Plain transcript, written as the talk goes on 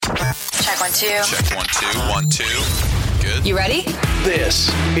Check 1 2. Check 1 2 1 2. Good. You ready? This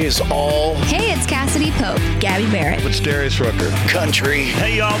is all Hey, it's Cassidy Pope, Gabby Barrett. It's Darius Rucker. country.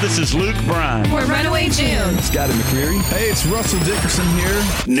 Hey, y'all, this is Luke Bryan. We're Runaway June. Scotty McCreery. Hey, it's Russell Dickerson here.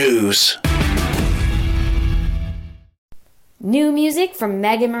 News. New music from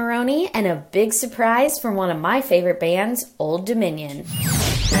Megan Maroney and a big surprise from one of my favorite bands, Old Dominion.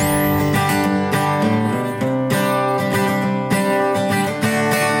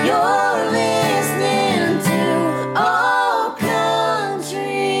 You're listening to Old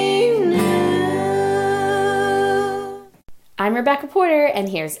Country News. I'm Rebecca Porter, and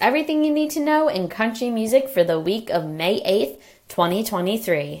here's everything you need to know in country music for the week of May 8th,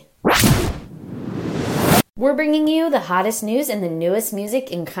 2023. We're bringing you the hottest news and the newest music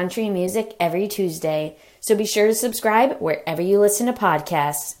in country music every Tuesday, so be sure to subscribe wherever you listen to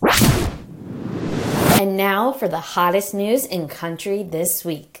podcasts. And now for the hottest news in country this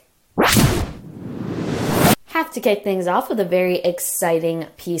week. Have to kick things off with a very exciting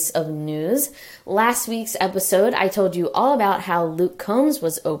piece of news. Last week's episode, I told you all about how Luke Combs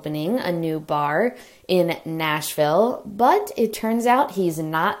was opening a new bar in Nashville, but it turns out he's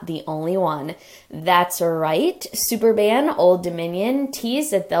not the only one. That's right. Superband Old Dominion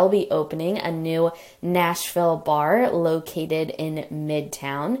teased that they'll be opening a new Nashville bar located in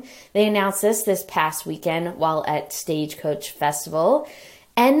Midtown. They announced this past weekend while at Stagecoach Festival.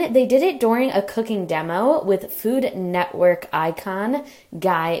 And they did it during a cooking demo with Food Network icon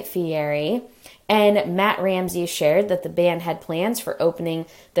Guy Fieri. And Matt Ramsey shared that the band had plans for opening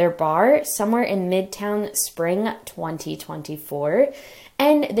their bar somewhere in Midtown spring 2024.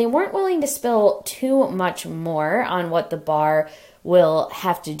 And they weren't willing to spill too much more on what the bar will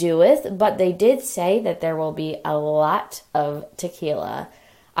have to do with, but they did say that there will be a lot of tequila.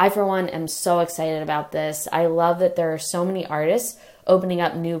 I, for one, am so excited about this. I love that there are so many artists opening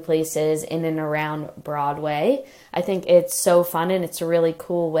up new places in and around Broadway. I think it's so fun and it's a really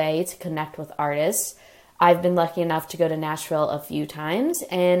cool way to connect with artists. I've been lucky enough to go to Nashville a few times,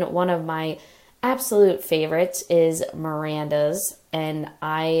 and one of my absolute favorites is Miranda's, and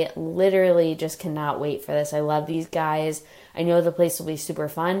I literally just cannot wait for this. I love these guys. I know the place will be super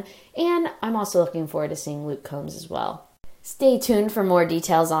fun, and I'm also looking forward to seeing Luke Combs as well. Stay tuned for more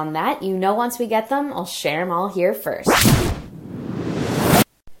details on that. You know, once we get them, I'll share them all here first.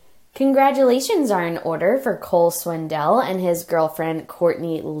 Congratulations are in order for Cole Swindell and his girlfriend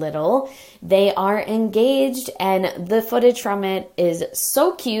Courtney Little. They are engaged, and the footage from it is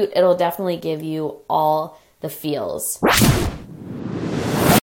so cute, it'll definitely give you all the feels.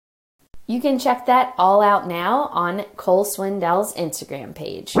 You can check that all out now on Cole Swindell's Instagram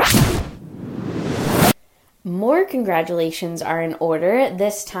page. More congratulations are in order,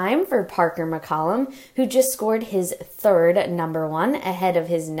 this time for Parker McCollum, who just scored his third #1 ahead of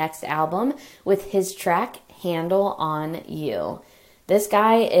his next album with his track Handle on You. This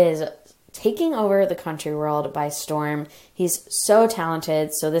guy is taking over the country world by storm. He's so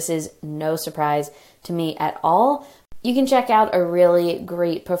talented, so this is no surprise to me at all. You can check out a really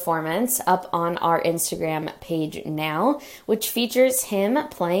great performance up on our Instagram page now, which features him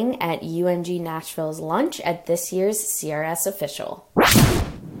playing at UNG Nashville's lunch at this year's CRS Official.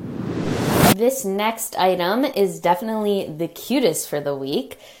 This next item is definitely the cutest for the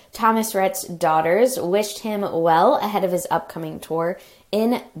week. Thomas Rhett's daughters wished him well ahead of his upcoming tour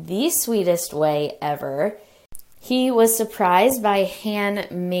in the sweetest way ever. He was surprised by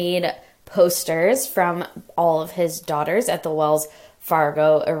handmade posters from all of his daughters at the Wells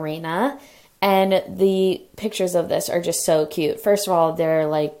Fargo Arena, and the pictures of this are just so cute. First of all, they're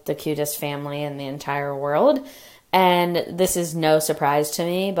like the cutest family in the entire world, and this is no surprise to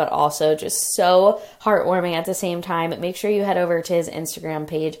me, but also just so heartwarming at the same time. Make sure you head over to his Instagram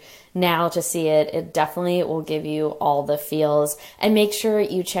page now to see it. It definitely will give you all the feels. And make sure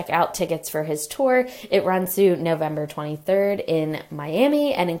you check out tickets for his tour. It runs through November 23rd in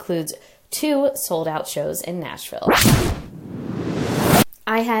Miami and includes 2 sold-out shows in Nashville.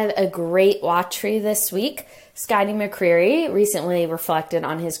 I had a great watch for you this week. Scotty McCreery recently reflected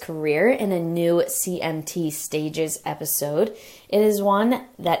on his career in a new CMT Stages episode. It is one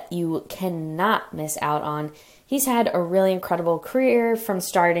that you cannot miss out on. He's had a really incredible career from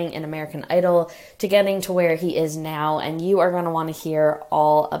starting in American Idol to getting to where he is now, and you are going to want to hear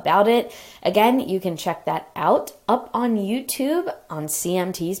all about it. Again, you can check that out up on YouTube on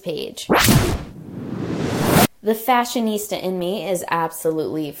CMT's page. The fashionista in me is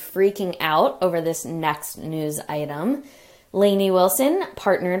absolutely freaking out over this next news item. Lainey Wilson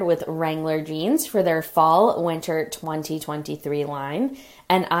partnered with Wrangler Jeans for their fall-winter 2023 line,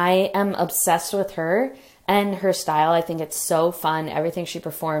 and I am obsessed with her and her style. I think it's so fun. Everything she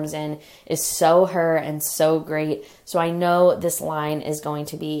performs in is so her and so great. So I know this line is going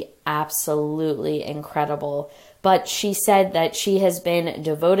to be absolutely incredible. But she said that she has been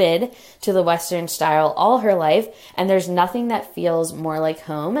devoted to the Western style all her life, and there's nothing that feels more like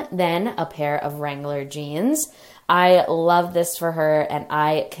home than a pair of Wrangler jeans. I love this for her, and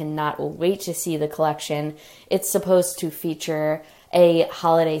I cannot wait to see the collection. It's supposed to feature a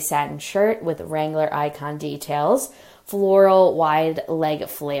holiday satin shirt with Wrangler icon details, floral wide leg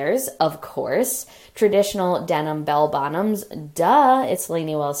flares, of course, traditional denim bell bottoms, duh, it's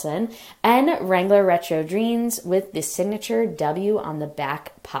Lainey Wilson, and Wrangler retro jeans with the signature W on the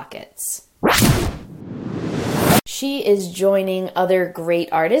back pockets. She is joining other great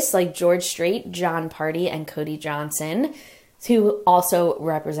artists like George Strait, John Party, and Cody Johnson, who also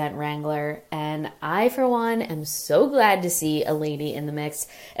represent Wrangler. And I, for one, am so glad to see a lady in the mix,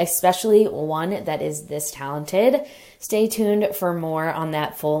 especially one that is this talented. Stay tuned for more on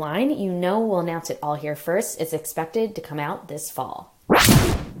that full line. You know we'll announce it all here first. It's expected to come out this fall.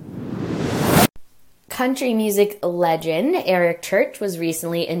 Country music legend Eric Church was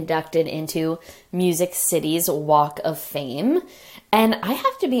recently inducted into Music City's Walk of Fame. And I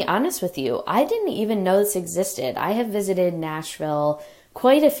have to be honest with you, I didn't even know this existed. I have visited Nashville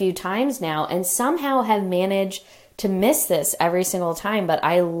quite a few times now and somehow have managed to miss this every single time. But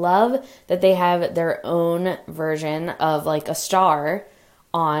I love that they have their own version of like a star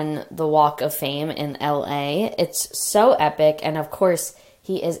on the Walk of Fame in LA. It's so epic. And of course,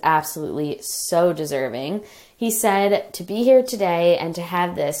 he is absolutely so deserving. He said, "To be here today and to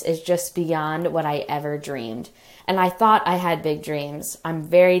have this is just beyond what I ever dreamed. And I thought I had big dreams. I'm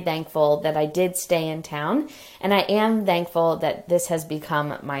very thankful that I did stay in town, and I am thankful that this has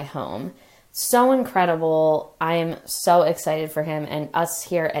become my home." So incredible. I am so excited for him, and us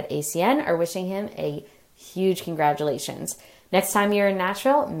here at ACN are wishing him a huge congratulations. Next time you're in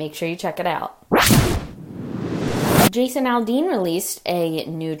Nashville, make sure you check it out. Jason Aldean released a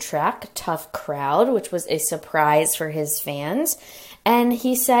new track, Tough Crowd, which was a surprise for his fans. And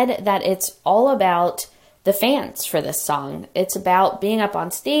he said that it's all about the fans for this song. It's about being up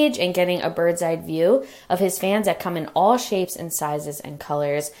on stage and getting a bird's eye view of his fans that come in all shapes and sizes and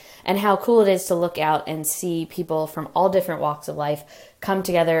colors, and how cool it is to look out and see people from all different walks of life come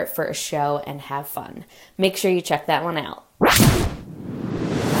together for a show and have fun. Make sure you check that one out.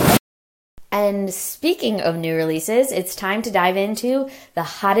 And speaking of new releases, it's time to dive into the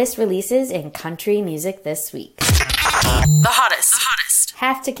hottest releases in country music this week. The hottest.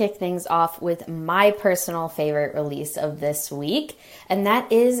 Have to kick things off with my personal favorite release of this week, and that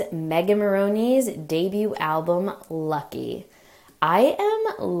is Megan Moroney's debut album, Lucky. I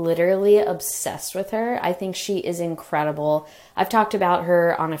am literally obsessed with her. I think she is incredible. I've talked about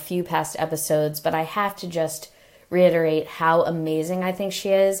her on a few past episodes, but I have to just reiterate how amazing I think she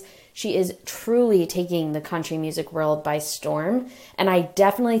is. She is truly taking the country music world by storm, and I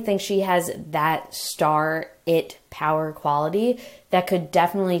definitely think she has that star it power quality that could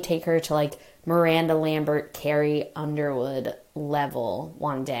definitely take her to like Miranda Lambert, Carrie Underwood level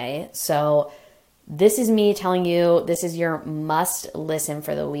one day. So this is me telling you, this is your must listen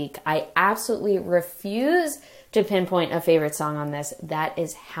for the week. I absolutely refuse to pinpoint a favorite song on this. That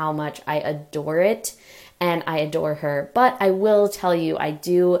is how much I adore it, and I adore her. But I will tell you, I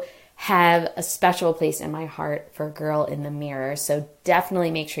do have a special place in my heart for Girl in the Mirror, so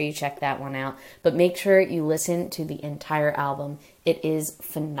definitely make sure you check that one out. But make sure you listen to the entire album. It is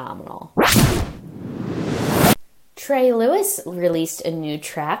phenomenal. Trey Lewis released a new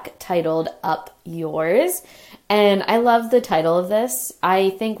track titled Up Yours, and I love the title of this. I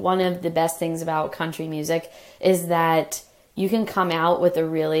think one of the best things about country music is that you can come out with a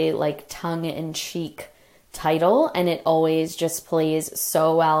really like tongue-in-cheek title, and it always just plays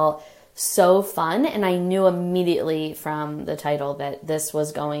so well, so fun. And I knew immediately from the title that this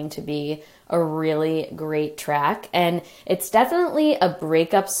was going to be a really great track. And it's definitely a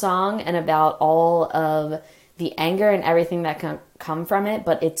breakup song and about all of the anger and everything that can come from it,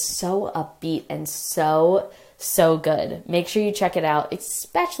 but it's so upbeat and so good. Make sure you check it out,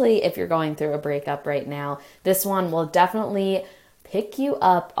 especially if you're going through a breakup right now. This one will definitely pick you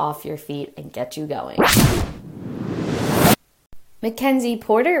up off your feet and get you going. Mackenzie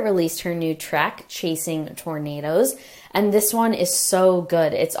Porter released her new track, Chasing Tornadoes, and this one is so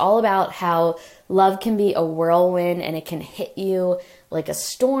good. It's all about how love can be a whirlwind and it can hit you like a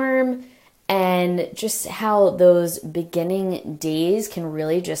storm, and just how those beginning days can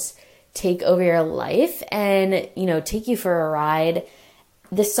really just take over your life and, you know, take you for a ride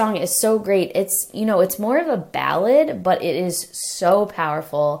This song is so great. It's more of a ballad, but it is so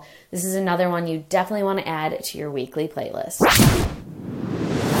powerful. This is another one you definitely want to add to your weekly playlist.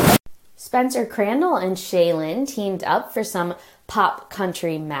 Spencer Crandall and Shaylin teamed up for some pop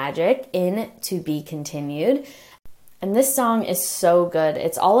country magic in To Be Continued. And this song is so good.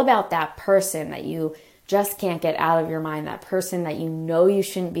 It's all about that person that you just can't get out of your mind, that person that you know you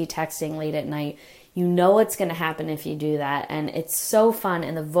shouldn't be texting late at night. You know what's going to happen if you do that, and it's so fun,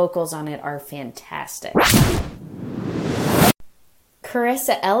 and the vocals on it are fantastic.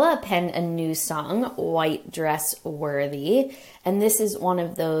 Carissa Ella penned a new song, White Dress Worthy, and this is one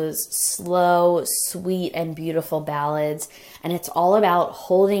of those slow, sweet, and beautiful ballads, and it's all about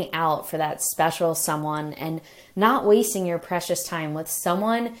holding out for that special someone and not wasting your precious time with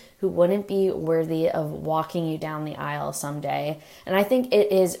someone who wouldn't be worthy of walking you down the aisle someday. And I think it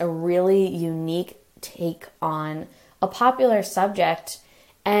is a really unique take on a popular subject,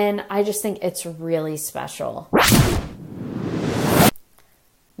 and I just think it's really special.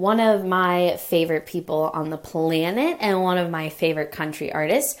 One of my favorite people on the planet and one of my favorite country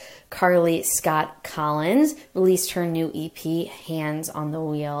artists, Carly Scott Collins, released her new EP, Hands on the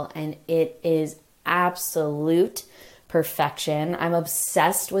Wheel, and it is absolute perfection. I'm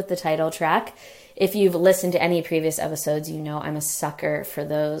obsessed with the title track. If you've listened to any previous episodes, you know I'm a sucker for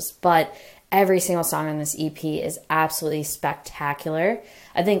those, but every single song on this EP is absolutely spectacular.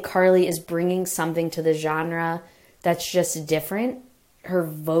 I think Carly is bringing something to the genre that's just different. Her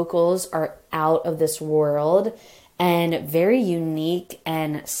vocals are out of this world and very unique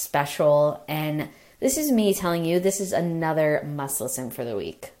and special. And this is me telling you, this is another must listen for the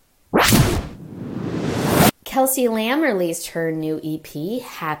week. Kelsey Lamb released her new EP,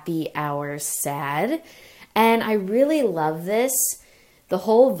 Happy Hour Sad. And I really love this. The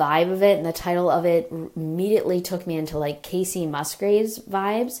whole vibe of it and the title of it immediately took me into like Casey Musgraves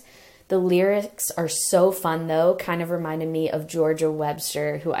vibes. The lyrics are so fun though, kind of reminded me of Georgia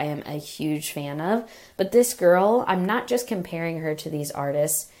Webster, who I am a huge fan of. But this girl, I'm not just comparing her to these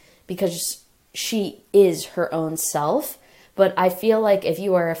artists because she is her own self. But I feel like if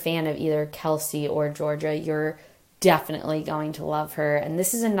you are a fan of either Kelsey or Georgia, you're definitely going to love her. And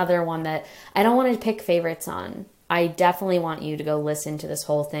this is another one that I don't want to pick favorites on. I definitely want you to go listen to this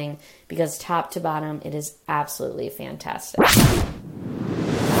whole thing because top to bottom, it is absolutely fantastic.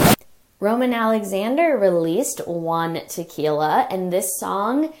 Roman Alexander released One Tequila, and this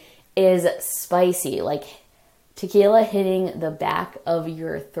song is spicy, like tequila hitting the back of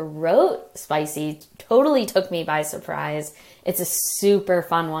your throat. Spicy, totally took me by surprise. It's a super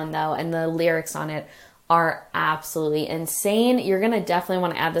fun one though, and the lyrics on it are absolutely insane. You're going to definitely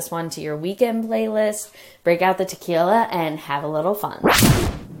want to add this one to your weekend playlist, break out the tequila, and have a little fun.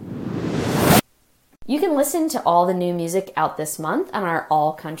 You can listen to all the new music out this month on our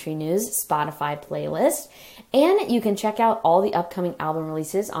All Country News Spotify playlist, and you can check out all the upcoming album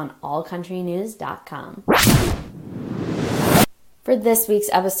releases on allcountrynews.com. For this week's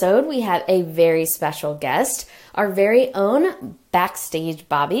episode, we have a very special guest. Our very own Backstage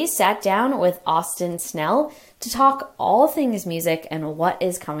Bobby sat down with Austin Snell to talk all things music and what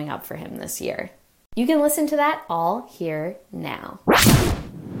is coming up for him this year. You can listen to that all here now.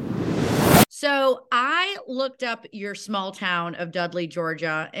 So I looked up your small town of Dudley,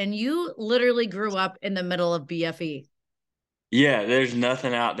 Georgia, and you literally grew up in the middle of BFE. Yeah, there's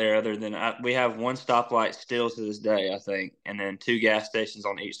nothing out there other than we have one stoplight still to this day, I think, and then 2 gas stations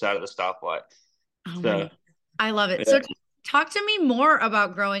on each side of the stoplight. Oh So I love it. Yeah. So talk to me more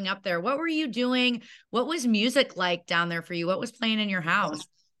about growing up there. What were you doing? What was music like down there for you? What was playing in your house?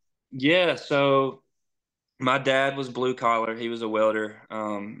 Yeah, so my dad was blue collar. He was a welder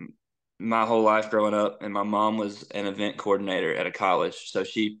my whole life growing up, and my mom was an event coordinator at a college. So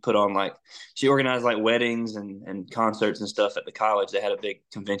she organized like weddings and concerts and stuff at the college. They had a big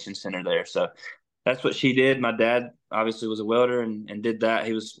convention center there. So that's what she did. My dad obviously was a welder and did that.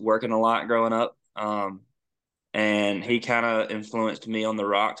 He was working a lot growing up. And he kind of influenced me on the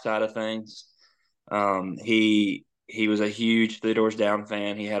rock side of things. He was a huge Three Doors Down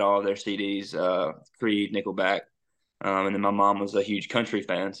fan. He had all of their CDs, Creed, Nickelback. And then my mom was a huge country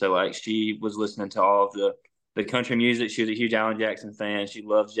fan. So like she was listening to all of the country music. She was a huge Alan Jackson fan. She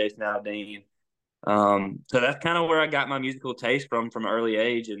loves Jason Aldean. So that's kind of where I got my musical taste from an early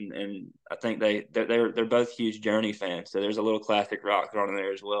age. And I think they're both huge Journey fans. So there's a little classic rock thrown in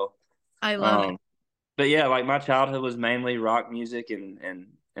there as well. I love it. But yeah, like my childhood was mainly rock music and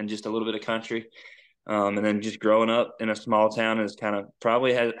just a little bit of country. And then just growing up in a small town is kind of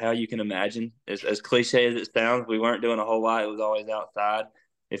probably how you can imagine. As cliche as it sounds, we weren't doing a whole lot. It was always outside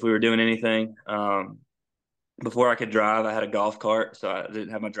if we were doing anything. before I could drive, I had a golf cart, so I didn't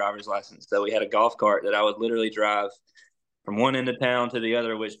have my driver's license. So we had a golf cart that I would literally drive from one end of town to the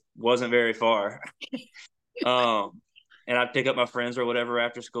other, which wasn't very far. And I'd pick up my friends or whatever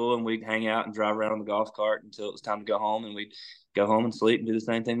after school, and we'd hang out and drive around on the golf cart until it was time to go home, and we'd go home and sleep and do the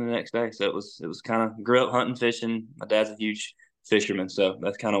same thing the next day. So it was kind of grew up hunting, fishing. My dad's a huge fisherman, so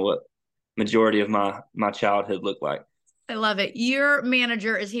that's kind of what majority of my childhood looked like. I love it. Your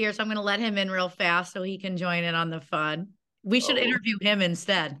manager is here, so I'm going to let him in real fast so he can join in on the fun. We should interview him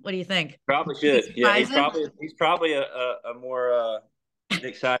instead. What do you think? Probably should. Yeah, he's probably a more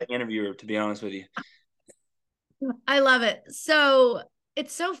exciting interviewer, to be honest with you. I love it. So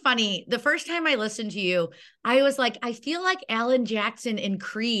it's so funny. The first time I listened to you, I was like, I feel like Alan Jackson and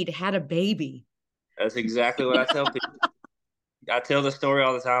Creed had a baby. That's exactly what I tell people. I tell the story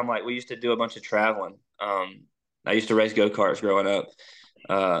all the time. Like, we used to do a bunch of traveling. I used to race go-karts growing up.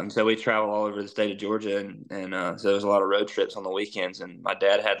 And so we travel all over the state of Georgia. And so there was a lot of road trips on the weekends. And my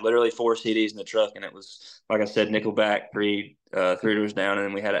dad had literally 4 CDs in the truck. And it was, like I said, Nickelback, Creed, Three Doors Down. And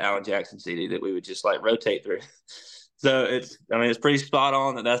then we had an Alan Jackson CD that we would just like rotate through. So it's pretty spot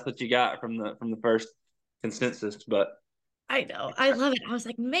on that's what you got from the first consensus. But I know. I love it. I was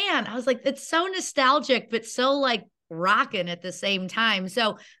like, man, it's so nostalgic, but so like rocking at the same time.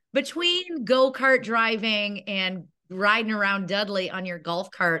 So between go-kart driving and riding around Dudley on your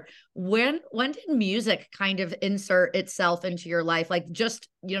golf cart, when did music kind of insert itself into your life? Like, just,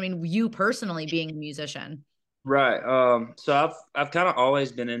 you personally being a musician. Right. So I've kind of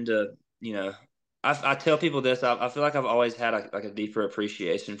always been into, I tell people this. I feel like I've always had a deeper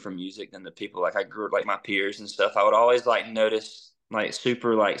appreciation for music than the people. Like, I grew up like my peers and stuff. I would always like notice like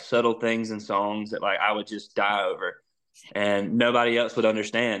super like subtle things in songs that like I would just die over, and nobody else would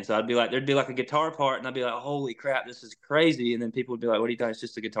understand. So there'd be like a guitar part, and I'd be like, holy crap, this is crazy. And then people would be like, what do you think? It's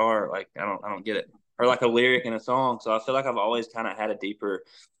just a guitar. Like, I don't get it. Or like a lyric in a song. So I feel like I've always kind of had a deeper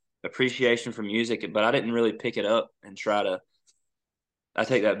appreciation for music, but I didn't really pick it up and I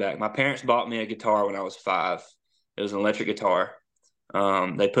take that back. My parents bought me a guitar when I was 5. It was an electric guitar.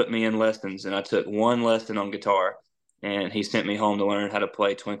 They put me in lessons, and I took one lesson on guitar, and he sent me home to learn how to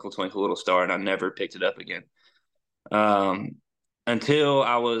play Twinkle, Twinkle, Little Star, and I never picked it up again. Until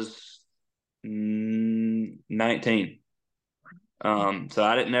I was 19. So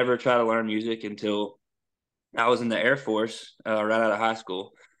I didn't never try to learn music until I was in the Air Force, right out of high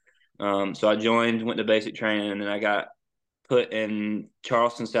school. So I went to basic training, and then I got put in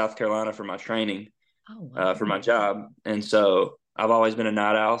Charleston, South Carolina for my training, for my job. And so I've always been a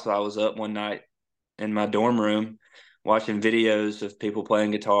night owl. So I was up one night in my dorm room watching videos of people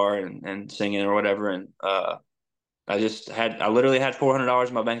playing guitar and singing or whatever. And I literally had $400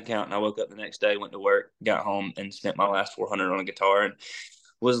 in my bank account, and I woke up the next day, went to work, got home, and spent my last $400 on a guitar, and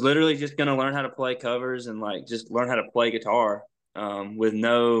was literally just going to learn how to play covers and like just learn how to play guitar, with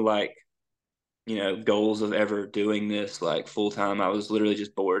no like, goals of ever doing this like full time. I was literally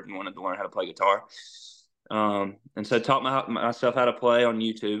just bored and wanted to learn how to play guitar. And so taught myself how to play on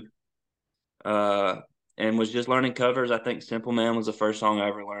YouTube, and was just learning covers. I think Simple Man was the first song I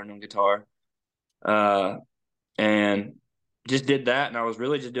ever learned on guitar. And just did that. And I was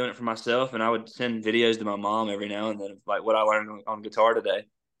really just doing it for myself. And I would send videos to my mom every now and then of like what I learned on guitar today.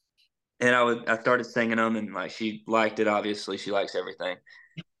 And I started singing them, and like, she liked it. Obviously she likes everything.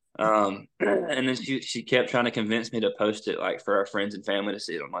 And then she kept trying to convince me to post it like for our friends and family to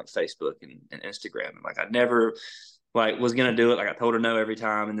see it on like Facebook and Instagram. And like, I never like was going to do it. Like, I told her no every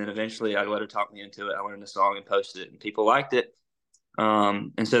time. And then eventually I let her talk me into it. I learned the song and posted it, and people liked it.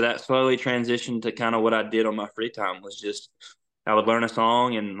 And so that slowly transitioned to kind of what I did on my free time. Was just, I would learn a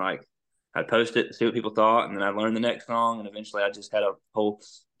song and like I'd post it, see what people thought. And then I'd learn the next song. And eventually I just had a whole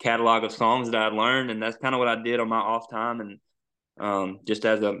catalog of songs that I'd learned. And that's kind of what I did on my off time. And just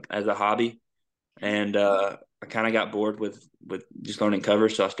as a hobby. And I kind of got bored with just learning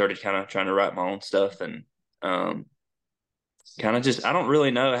covers, so I started kind of trying to write my own stuff, and kind of just, I don't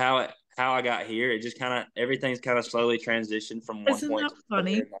really know how I got here. It just kind of, everything's kind of slowly transitioned from one point to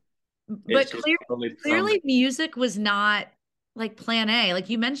funny. But clearly music was not like plan A. Like,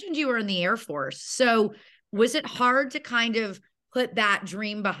 you mentioned you were in the Air Force, so was it hard to kind of put that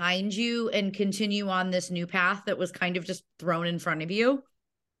dream behind you and continue on this new path that was kind of just thrown in front of you?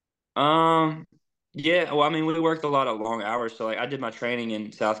 Yeah. Well, I mean, we worked a lot of long hours. So like, I did my training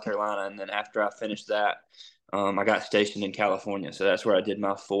in South Carolina, and then after I finished that, I got stationed in California. So that's where I did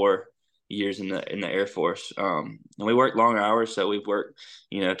my 4 years in the Air Force. And we worked long hours. So we've worked,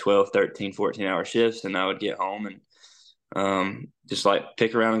 12, 13, 14-hour shifts, and I would get home and just like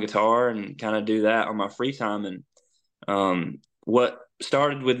pick around a guitar and kind of do that on my free time. And what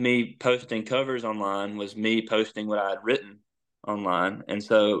started with me posting covers online was me posting what I had written online. And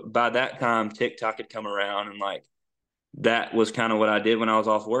so by that time, TikTok had come around, and like that was kind of what I did when I was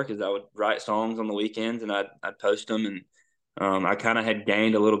off work, is I would write songs on the weekends and I'd post them. And I kind of had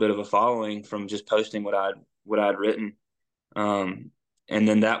gained a little bit of a following from just posting what I'd written. Um, and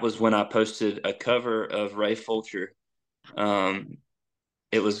then that was when I posted a cover of Ray Fulcher. I think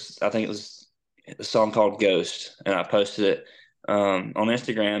it was a song called Ghost, and I posted it on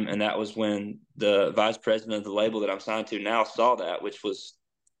Instagram. And that was when the vice president of the label that I'm signed to now saw that, which was,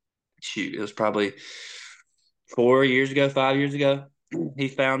 it was probably 5 years ago. He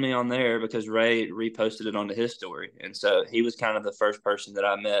found me on there because Ray reposted it onto his story. And so he was kind of the first person that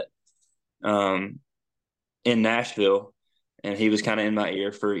I met in Nashville. And he was kind of in my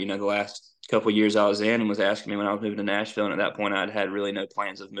ear for, the last couple of years I was in, and was asking me when I was moving to Nashville. And at that point, I'd had really no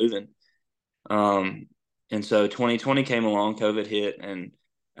plans of moving. And so 2020 came along, COVID hit, and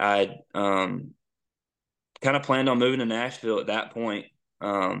I kind of planned on moving to Nashville at that point.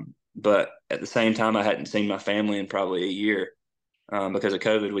 But at the same time, I hadn't seen my family in probably a year. Because of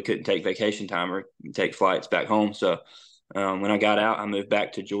COVID, we couldn't take vacation time or take flights back home. So when I got out, I moved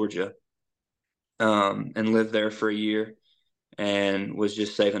back to Georgia and lived there for a year, and was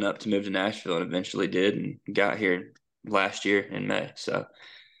just saving up to move to Nashville, and eventually did, and got here last year in May. So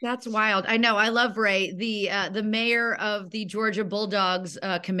That's wild. I know. I love Ray, the mayor of the Georgia Bulldogs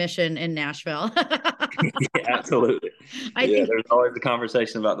commission in Nashville. Yeah, absolutely. There's always a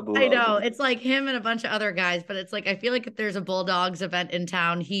conversation about the Bulldogs. I know. It's like him and a bunch of other guys, but it's like, I feel like if there's a Bulldogs event in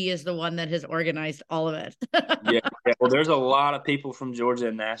town, he is the one that has organized all of it. Yeah. Well, there's a lot of people from Georgia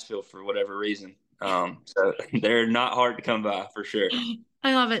and Nashville for whatever reason. So they're not hard to come by, for sure.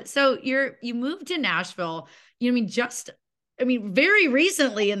 I love it. So you moved to Nashville, very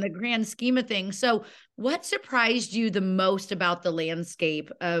recently in the grand scheme of things. So what surprised you the most about the landscape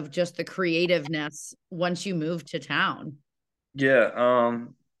of just the creativeness once you moved to town? Yeah.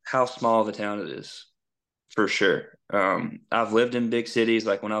 How small the town it is, for sure. I've lived in big cities.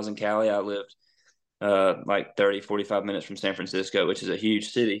 Like when I was in Cali, I lived like 30, 45 minutes from San Francisco, which is a huge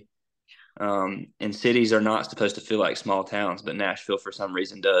city. And cities are not supposed to feel like small towns, but Nashville for some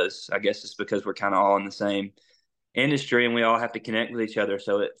reason does. I guess it's because we're kind of all in the same industry and we all have to connect with each other.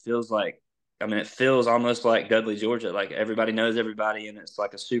 So it feels almost like Dudley, Georgia. Like everybody knows everybody, and it's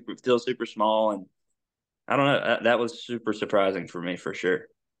like feels super small. And I don't know, that was super surprising for me, for sure.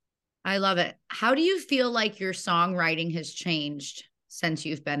 I love it. How do you feel like your songwriting has changed since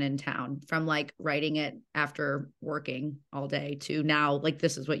you've been in town, from like writing it after working all day to now, like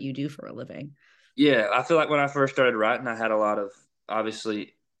this is what you do for a living? Yeah, I feel like when I first started writing, I had a lot of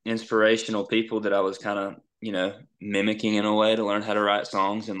obviously inspirational people that I was kind of, mimicking in a way to learn how to write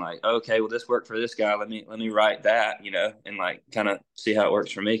songs, and like, okay, well, this worked for this guy. Let me write that, and like kind of see how it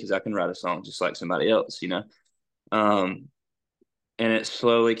works for me, because I can write a song just like somebody else. And it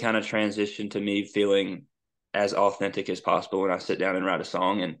slowly kind of transitioned to me feeling as authentic as possible when I sit down and write a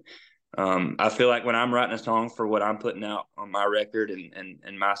song. And I feel like when I'm writing a song for what I'm putting out on my record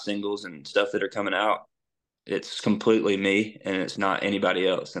and my singles and stuff that are coming out, it's completely me and it's not anybody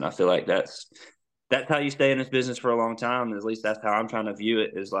else. And I feel like that's how you stay in this business for a long time. At least that's how I'm trying to view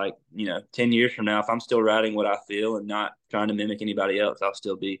it, is like, 10 years from now, if I'm still writing what I feel and not trying to mimic anybody else, I'll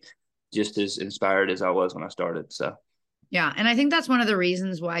still be just as inspired as I was when I started. So yeah. And I think that's one of the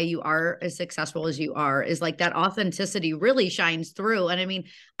reasons why you are as successful as you are, is like that authenticity really shines through. And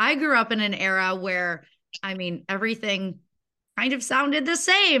I grew up in an era where, everything kind of sounded the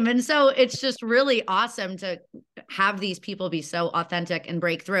same. And so it's just really awesome to have these people be so authentic and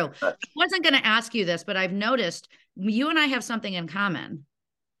break through. I wasn't going to ask you this, but I've noticed you and I have something in common.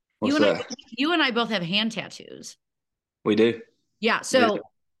 What's that? You and I both have hand tattoos. We do. Yeah. So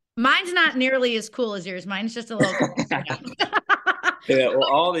mine's not nearly as cool as yours. Mine's just a little. Yeah. Well,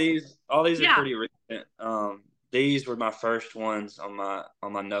 all these are pretty recent. These were my first ones on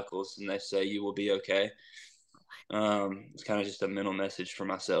my knuckles, and they say "You will be okay." It's kind of just a mental message for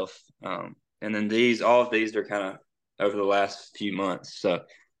myself. And then all of these are kind of over the last few months. So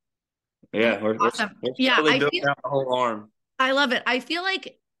yeah, we're awesome. totally building out the whole arm. I love it. I feel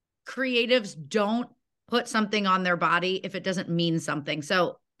like creatives don't put something on their body if it doesn't mean something.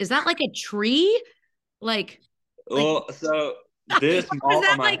 So is that like a tree? So this is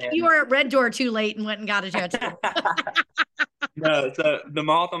that like you were at Red Door too late and went and got a tattoo? No, so the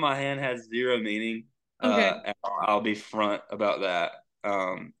moth on my hand has zero meaning. Okay. I'll be front about that.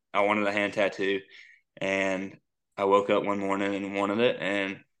 I wanted a hand tattoo, and I woke up one morning and wanted it,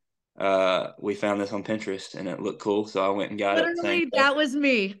 and we found this on Pinterest and it looked cool, so I went and got it. Literally, that was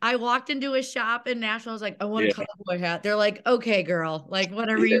me. I walked into a shop in Nashville. I was like, I want a cowboy hat. They're like, okay, girl, like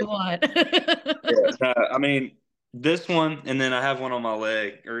whatever you want. I mean, this one, and then I have one on my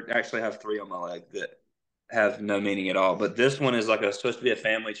leg, or actually I have three on my leg that have no meaning at all. But this one is like supposed to be a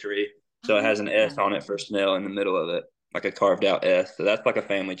family tree, so it has an S on it for Snell in the middle of it, like a carved out S. So that's like a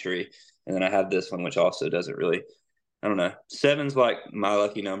family tree. And then I have this one, which also doesn't really. I don't know. Seven's like my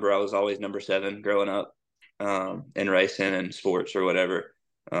lucky number. I was always number 7 growing up, in racing and sports or whatever.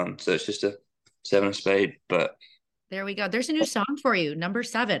 So it's just a 7 of spade. But there we go. There's a new song for you, number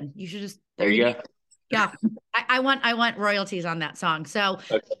 7. You should just there you go. Yeah, I want royalties on that song. So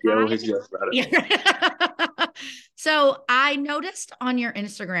okay. Yeah, we'll hit you up about it. Yeah. So I noticed on your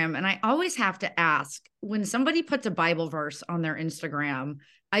Instagram, and I always have to ask, when somebody puts a Bible verse on their Instagram,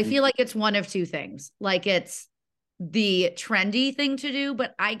 I feel like it's one of two things. Like it's the trendy thing to do,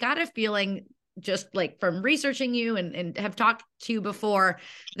 but I got a feeling just like from researching you and have talked to you before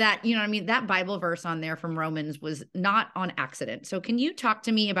that, you know what I mean, that Bible verse on there from Romans was not on accident. So can you talk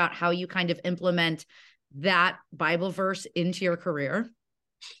to me about how you kind of implement that Bible verse into your career?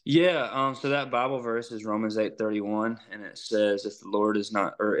 Yeah. So that Bible verse is Romans 8:31, and it says, if the Lord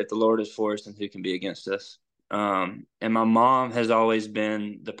is for us, then who can be against us? And my mom has always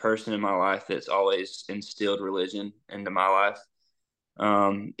been the person in my life that's always instilled religion into my life.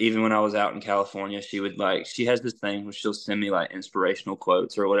 Even when I was out in California, she has this thing where she'll send me like inspirational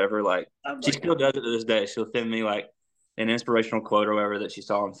quotes or whatever. Like she still does it to this day. She'll send me like an inspirational quote or whatever that she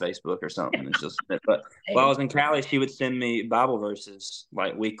saw on Facebook or something. And she'll send it. But while I was in Cali, she would send me Bible verses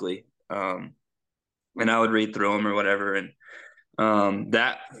like weekly. And I would read through them or whatever. And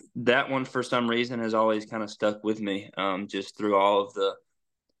that one for some reason has always kind of stuck with me, just through all of the,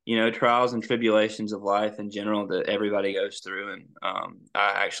 trials and tribulations of life in general that everybody goes through. And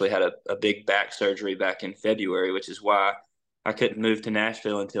I actually had a big back surgery back in February, which is why I couldn't move to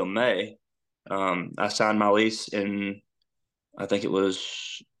Nashville until May. I signed my lease in, I think it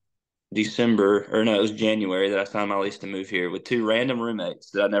was it was January that I signed my lease to move here with 2 random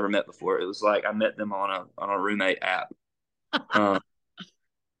roommates that I never met before. It was like I met them on a roommate app.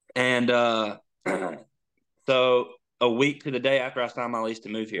 So a week to the day after I signed my lease to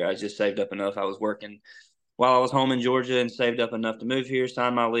move here, I just saved up enough. I was working while I was home in Georgia and saved up enough to move here,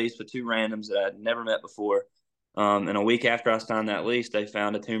 signed my lease with 2 randoms that I'd never met before. And a week after I signed that lease, they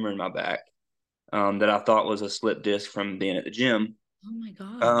found a tumor in my back that I thought was a slip disc from being at the gym. Oh my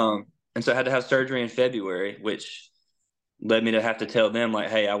God. And so I had to have surgery in February, which led me to have to tell them like,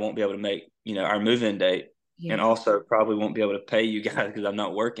 hey, I won't be able to make, our move-in date. Yeah. And also probably won't be able to pay you guys because I'm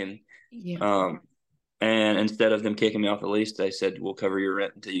not working. Yeah. And instead of them kicking me off the lease, they said, we'll cover your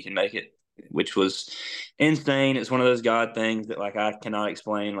rent until you can make it, which was insane. It's one of those God things that like I cannot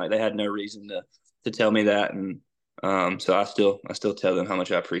explain. Like they had no reason to tell me that. And so I still tell them how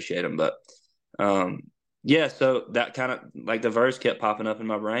much I appreciate them. But yeah, so that kind of like the verse kept popping up in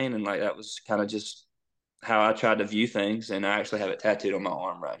my brain. And like that was kind of just how I tried to view things. And I actually have it tattooed on my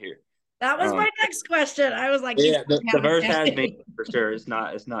arm right here. That was my next question. I was like, yeah, the verse has me for sure. It's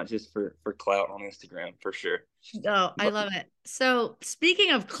not just for clout on Instagram for sure. No, I love it. So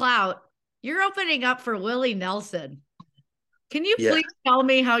speaking of clout, you're opening up for Willie Nelson. Can you please tell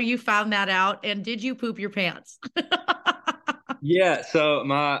me how you found that out? And did you poop your pants? Yeah. So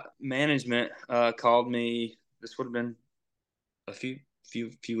my management called me. This would have been a few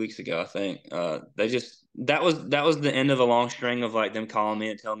weeks ago, I think. That was the end of a long string of like them calling me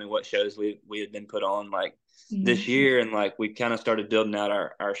and telling me what shows we had been put on like this year, and like we kind of started building out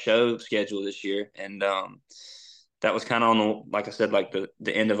our show schedule this year, and that was kind of on the, like I said, like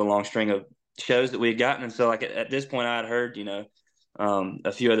the end of a long string of shows that we had gotten. And so like at this point I had heard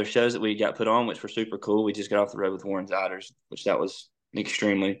a few other shows that we got put on, which were super cool. We just got off the road with Warren Ziders, which that was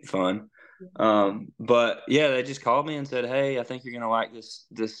extremely fun. But yeah, they just called me and said, hey, I think you're gonna like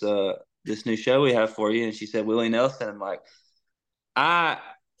this new show we have for you. And she said Willie Nelson. And like I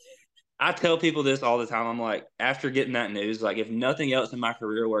tell people this all the time. I'm like, after getting that news, like if nothing else in my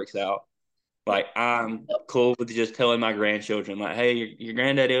career works out, like I'm cool with just telling my grandchildren, like, hey, your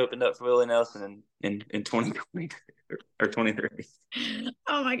granddaddy opened up for Willie Nelson in 2020 or 23.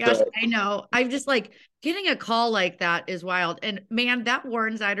 Oh my gosh, I know. I'm just like getting a call like that is wild. And man, that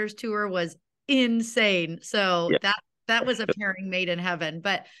Warren Ziders tour was insane. So that was a pairing made in heaven.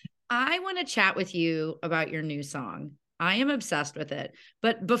 But I want to chat with you about your new song. I am obsessed with it.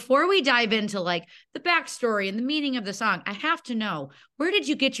 But before we dive into like the backstory and the meaning of the song, I have to know, where did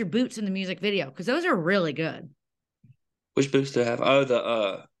you get your boots in the music video? Because those are really good. Which boots do I have?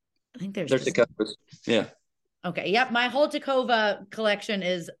 Oh, I think there's the covers. Yeah. Okay. Yep. My whole Tacova collection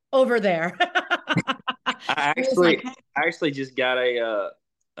is over there. I actually just got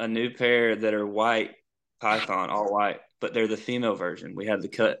a new pair that are white Python, all white, but they're the female version. We had to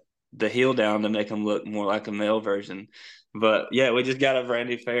cut the heel down to make them look more like a male version. But yeah, we just got a brand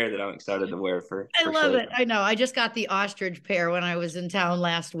new pair that I'm excited to wear I for love shows. it. I know. I just got the ostrich pair when I was in town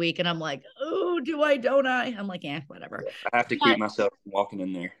last week, and I'm like, oh, do I, don't I? I'm like, whatever. I have to keep myself from walking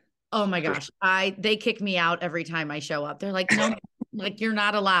in there. Oh my gosh. They kick me out every time I show up. They're like, no, like you're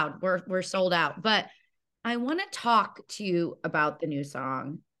not allowed. We're sold out. But I want to talk to you about the new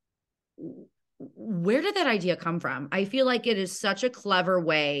song. Where did that idea come from? I feel like it is such a clever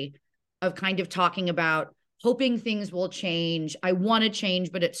way of kind of talking about hoping things will change. I want to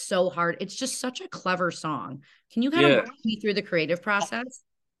change, but it's so hard. It's just such a clever song. Can you kind of walk me through the creative process?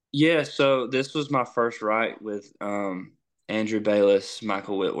 Yeah, so this was my first write with Andrew Bayless,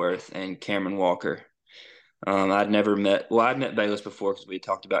 Michael Whitworth, and Cameron Walker. I'd met Bayless before because we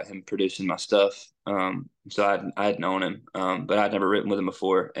talked about him producing my stuff. So I'd known him, but I'd never written with him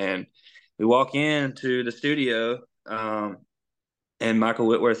before. And we walk into the studio, and Michael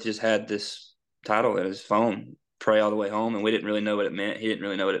Whitworth just had this title in his phone, "Pray All the Way Home," and we didn't really know what it meant. He didn't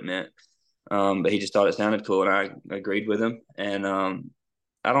really know what it meant, but he just thought it sounded cool, and I agreed with him. And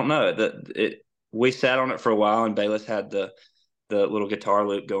I don't know we sat on it for a while, and Bayless had the little guitar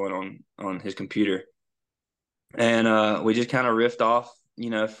loop going on his computer, and we just kind of riffed off,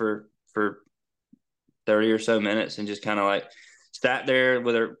 for 30 or so minutes, and just kind of like sat there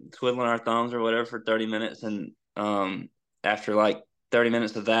with our twiddling our thumbs or whatever for 30 minutes, and after like 30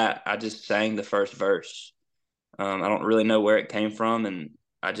 minutes of that, I just sang the first verse. I don't really know where it came from, and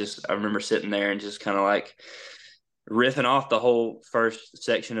I remember sitting there and just kind of like riffing off the whole first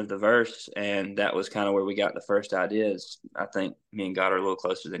section of the verse, and that was kind of where we got the first ideas. I think me and God are a little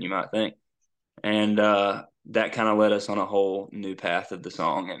closer than you might think, and that kind of led us on a whole new path of the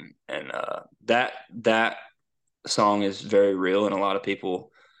song, and that song is very real, and a lot of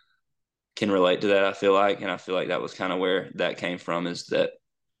people can relate to that, I feel like. And I feel like that was kind of where that came from, is that,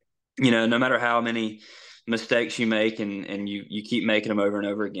 no matter how many mistakes you make, and you keep making them over and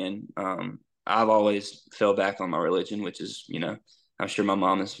over again, I've always fell back on my religion, which is, I'm sure my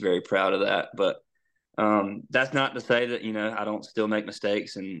mom is very proud of that. But that's not to say that, I don't still make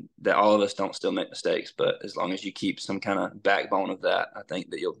mistakes, and that all of us don't still make mistakes. But as long as you keep some kind of backbone of that, I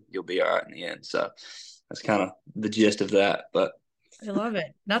think that you'll be all right in the end. So that's kind of the gist of that. But I love it.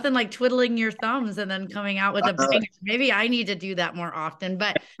 Nothing like twiddling your thumbs and then coming out with a banger. Maybe I need to do that more often.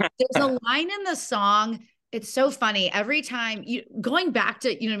 But there's a line in the song. It's so funny. Every time going back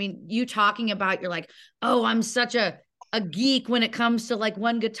to, you talking about, you're like, oh, I'm such a geek when it comes to like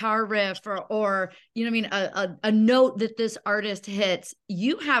one guitar riff or a note that this artist hits.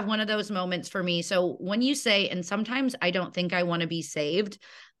 You have one of those moments for me. So when you say, and sometimes I don't think I want to be saved,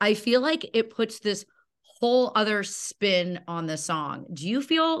 I feel like it puts this whole other spin on the song. Do you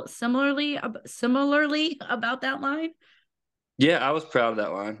feel similarly about that line? yeah, I was proud of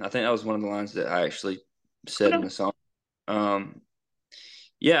that line. I think that was one of the lines that I actually said in the song.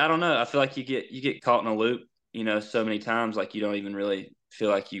 Yeah, I don't know. I feel like you get caught in a loop, so many times, like you don't even really feel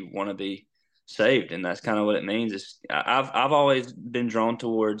like you want to be saved, and that's kind of what it means. I've always been drawn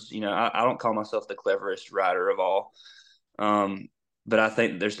towards, I don't call myself the cleverest writer of all, but I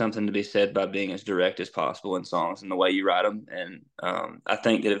think there's something to be said by being as direct as possible in songs and the way you write them. And I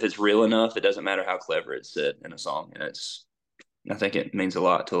think that if it's real enough, it doesn't matter how clever it's said in a song, and I think it means a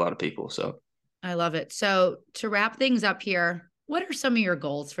lot to a lot of people. So I love it. So to wrap things up here, what are some of your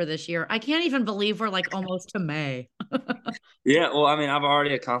goals for this year? I can't even believe we're like almost to May. yeah, well, I mean, I've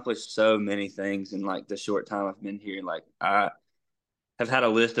already accomplished so many things in like the short time I've been here. Like I have had a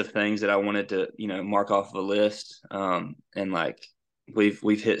list of things that I wanted to, mark off of a list. And like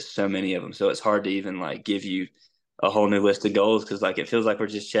we've hit so many of them. So it's hard to even like give you a whole new list of goals, because like it feels like we're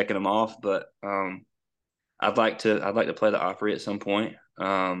just checking them off. But I'd like to play the Opry at some point.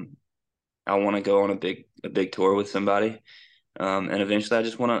 I want to go on a big tour with somebody. And eventually I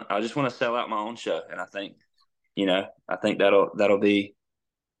just want to sell out my own show. And I think that'll be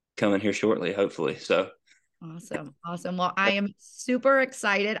coming here shortly, hopefully. So Awesome. Well, I am super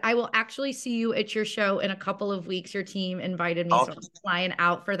excited. I will actually see you at your show in a couple of weeks. Your team invited me, so I'm flying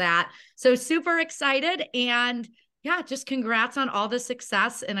out for that. So super excited. And yeah, just congrats on all the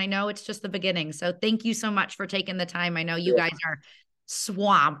success. And I know it's just the beginning. So thank you so much for taking the time. I know you guys are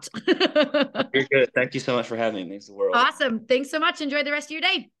swamped. You're good. Thank you so much for having me. It means the world. Awesome. Thanks so much. Enjoy the rest of your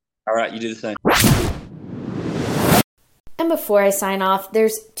day. All right. You do the same. And before I sign off,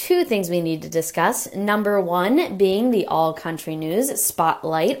 there's two things we need to discuss. Number one being the All Country News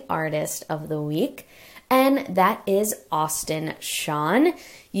Spotlight Artist of the Week. and that is Austin Sean.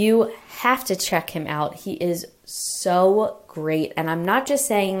 You have to check him out. He is so great, and I'm not just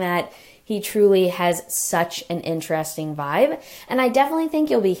saying that. He truly has such an interesting vibe, and I definitely think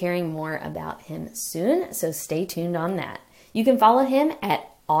you'll be hearing more about him soon, so stay tuned on that. You can follow him at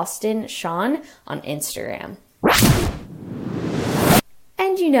Austin Sean on Instagram.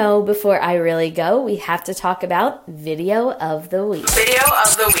 And before I really go, we have to talk about Video of the Week. Video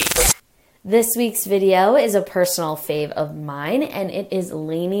of the Week. This week's video is a personal fave of mine, and it is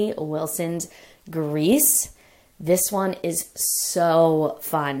Lainey Wilson's Grease. This one is so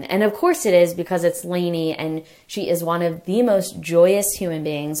fun. And of course it is, because it's Lainey and she is one of the most joyous human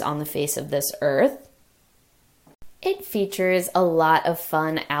beings on the face of this earth. It features a lot of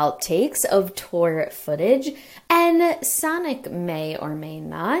fun outtakes of tour footage, and Sonic may or may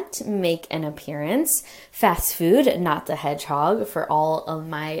not make an appearance. Fast Food, Not the Hedgehog, for all of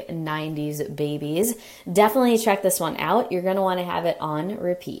my 90s babies. Definitely check this one out. You're going to want to have it on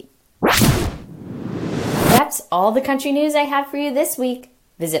repeat. That's all the country news I have for you this week.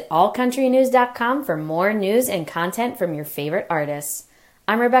 Visit allcountrynews.com for more news and content from your favorite artists.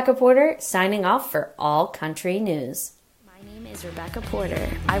 I'm Rebecca Porter, signing off for All Country News. My name is Rebecca Porter.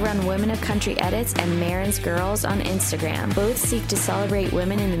 I run Women of Country Edits and Marin's Girls on Instagram. Both seek to celebrate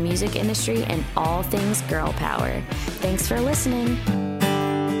women in the music industry and all things girl power. Thanks for listening.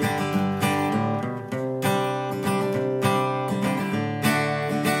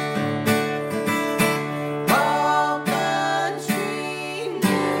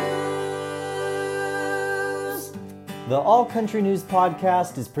 The All Country News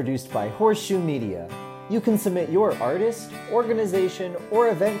podcast is produced by Horseshoe Media. You can submit your artist, organization, or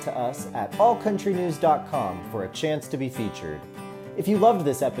event to us at allcountrynews.com for a chance to be featured. If you loved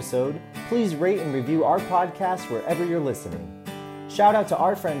this episode, please rate and review our podcast wherever you're listening. Shout out to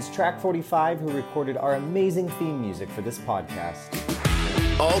our friends Track 45 who recorded our amazing theme music for this podcast.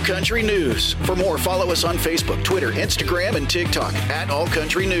 All Country News. For more, follow us on Facebook, Twitter, Instagram, and TikTok at All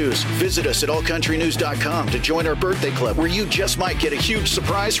Country News. Visit us at allcountrynews.com to join our birthday club, where you just might get a huge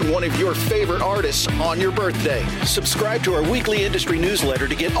surprise from one of your favorite artists on your birthday. Subscribe to our weekly industry newsletter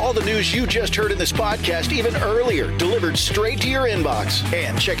to get all the news you just heard in this podcast even earlier, delivered straight to your inbox.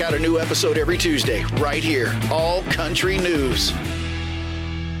 And check out a new episode every Tuesday, right here, All Country News.